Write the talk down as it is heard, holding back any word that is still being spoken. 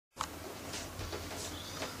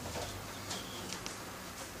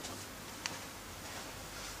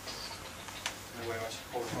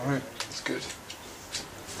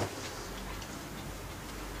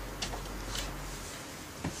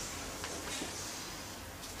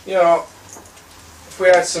You know, if we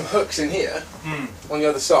had some hooks in here on the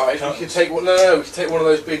other side, we could take one. No, we could take one of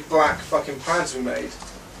those big black fucking plants we made.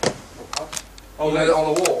 Oh, you know,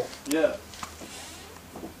 on the wall. Yeah.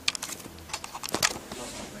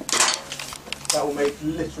 That will make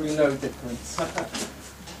literally no difference.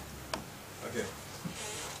 Okay.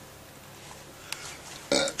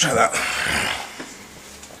 Try that.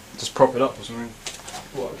 Just prop it up or something.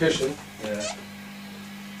 What, a cushion? Yeah.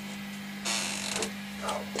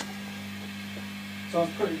 Ow.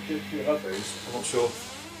 Sounds pretty good for your headphones. I'm not sure.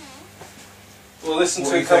 Well, listen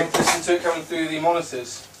to it coming through the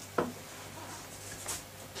monitors.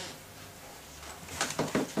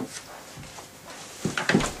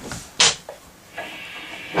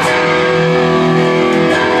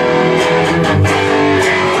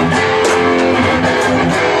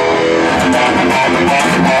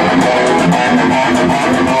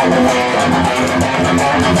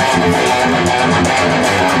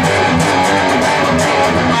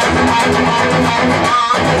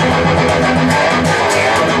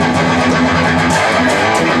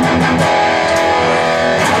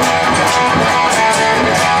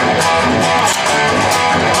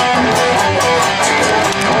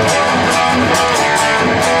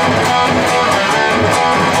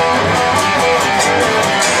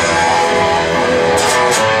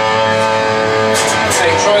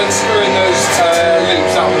 Try and screw in those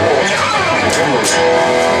loops out of the wall.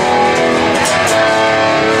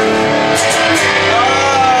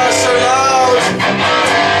 Ah, so loud!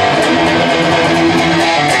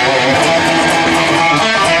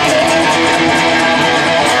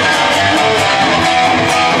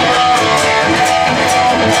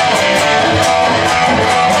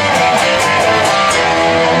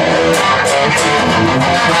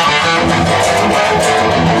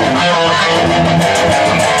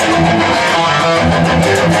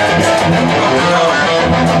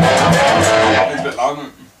 It's a bit loud, isn't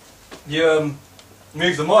it? You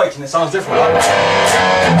move the mic and it sounds different.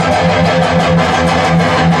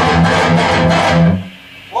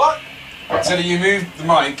 What? So you move the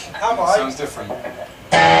mic, Have it I? sounds different.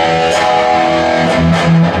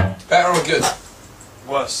 Better or good?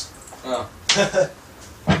 Worse. Oh.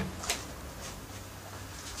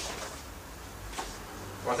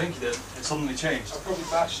 Well, I think you did. It suddenly changed. I probably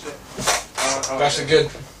bashed it. That's a good.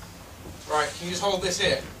 Right, can you just hold this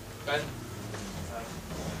here, Ben?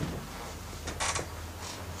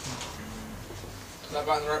 Is that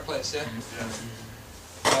about in the right place, yeah?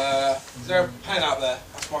 Yeah. Is there a pen out there?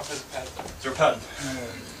 That's my favourite pen. Is there a pen?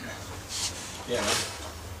 Yeah.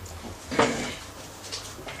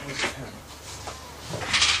 Where's the pen?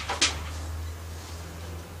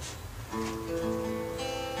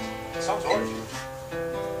 It sounds orangey.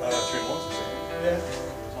 3 and 1 or something. Yeah.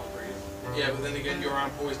 Sounds pretty good. Yeah, but then again, your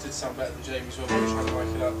amp always did sound better than Jamie's when we were trying to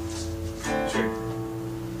mic it up. True.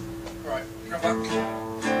 Right, grab that.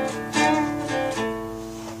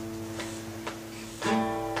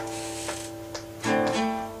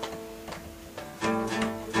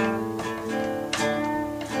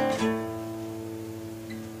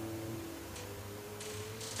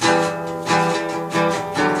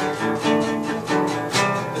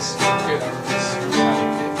 This is good,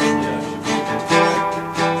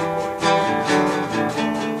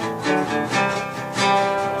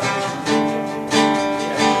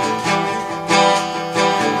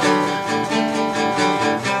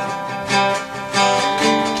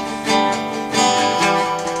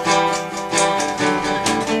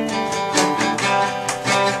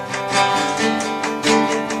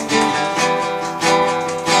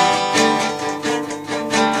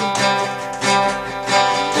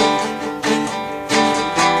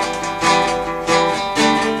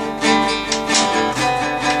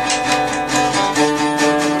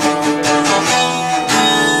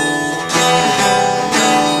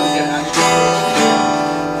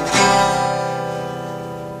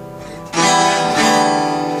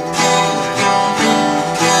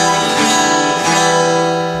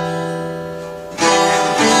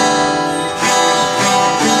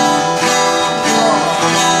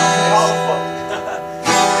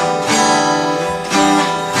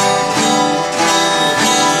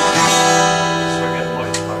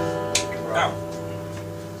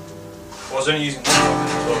 I was only using one pocket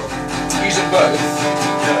as well. Use them both.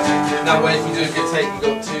 Yeah. That way, if you do a good take, you've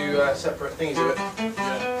got two separate things of it.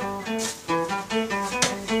 Yeah.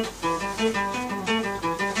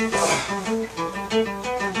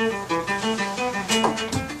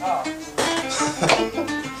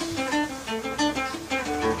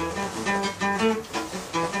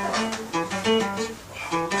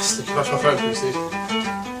 That's my focus, dude.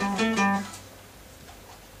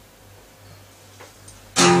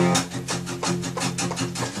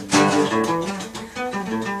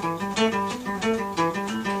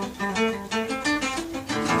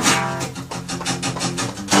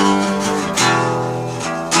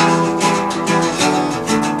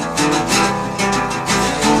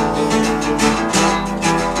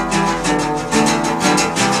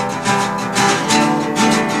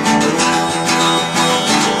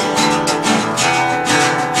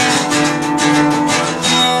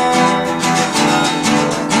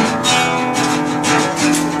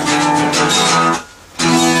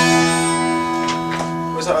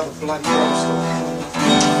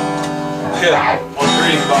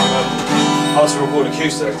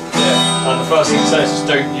 acoustic. Yeah. And the first thing he says is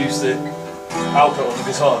don't use the output on the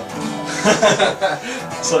guitar.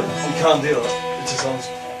 It's like, you can't do that. It just sounds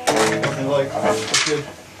nothing like it's good.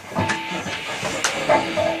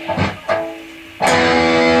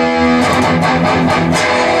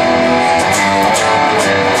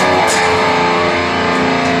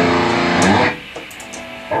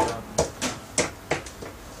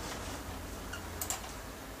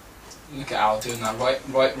 Look at Al doing that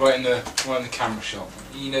right in the camera shot.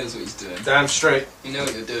 He knows what he's doing. Damn straight. You know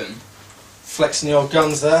what you're doing. Flexing the old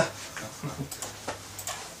guns there.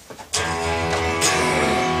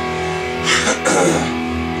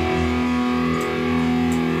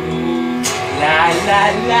 La la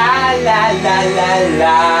la la la la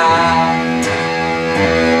la.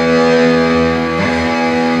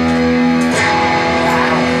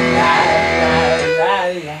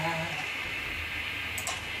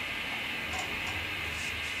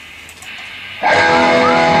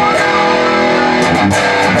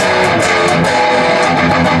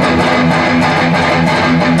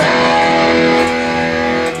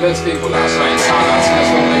 Loads of people last night in town asking us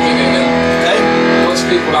when we're gigging again. Hey? Lots of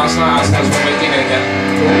people last night asking us when we're gigging again.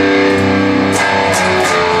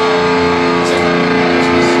 Do you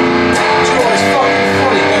know what, it's fucking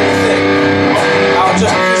funny, don't you think? How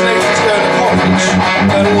just because Nathan's going to college,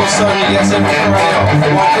 then all of a sudden he gets every Friday off.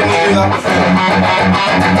 Why couldn't he do that before?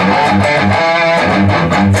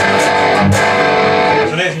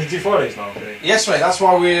 So Nathan, you do Fridays now, okay? Yes, mate, that's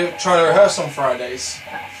why we're trying to rehearse on Fridays.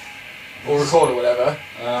 Or record or whatever.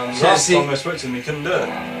 Last time I spoke to him, he couldn't do it.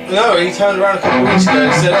 No, he turned around a couple of weeks ago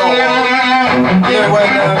and said, oh, you know when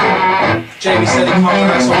Jamie said he can't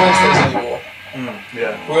rehearse on Wednesdays anymore?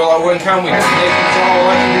 Yeah. We were like, when can we? And Nathan was like,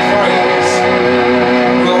 oh, I can do Fridays.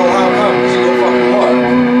 We were like, how come? Because you got fucking work.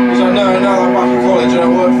 He's like, no, now I'm back in college, I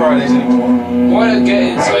don't work Fridays anymore. What I don't get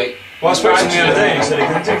is like... Well, I spoke to him the other day and he said he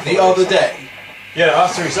couldn't do Fridays. The other day? Yeah,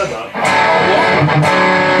 after he said that.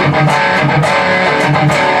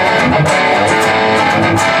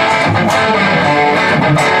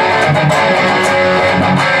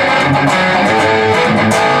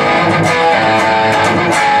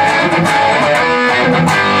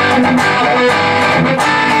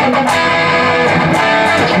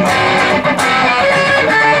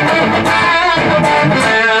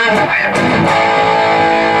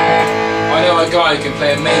 I know a guy who can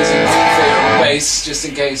play amazing bass, just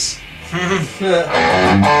in case. Yeah.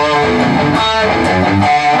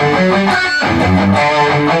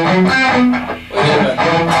 What are you doing,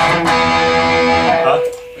 Ben? Huh?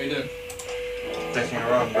 What are you doing? Dicking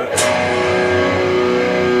around a bit.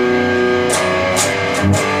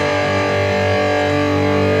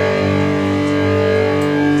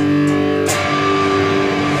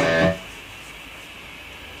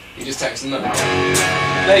 You just texting them.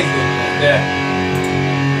 Nathan? Yeah.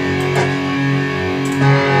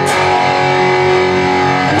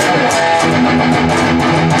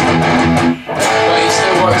 But he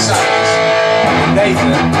still works Saturdays.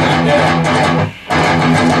 Nathan? Yeah.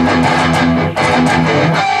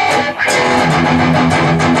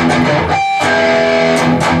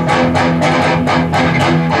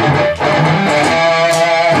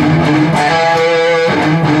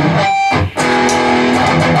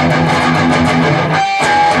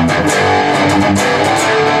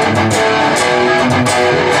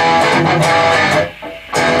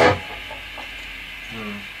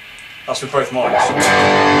 That's with both mics.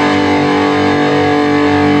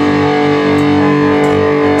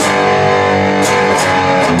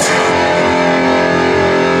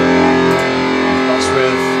 That's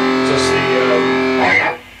with just the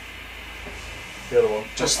other one.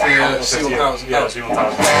 Just the C1000. Yeah, C1000.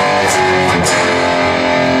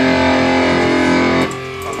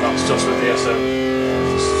 And that's just with the SM8.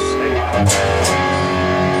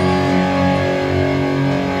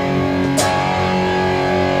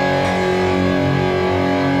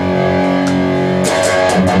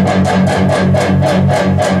 Thank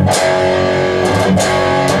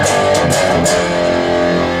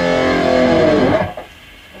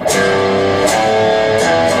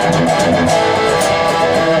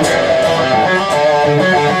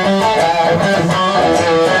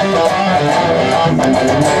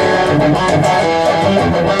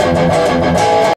you.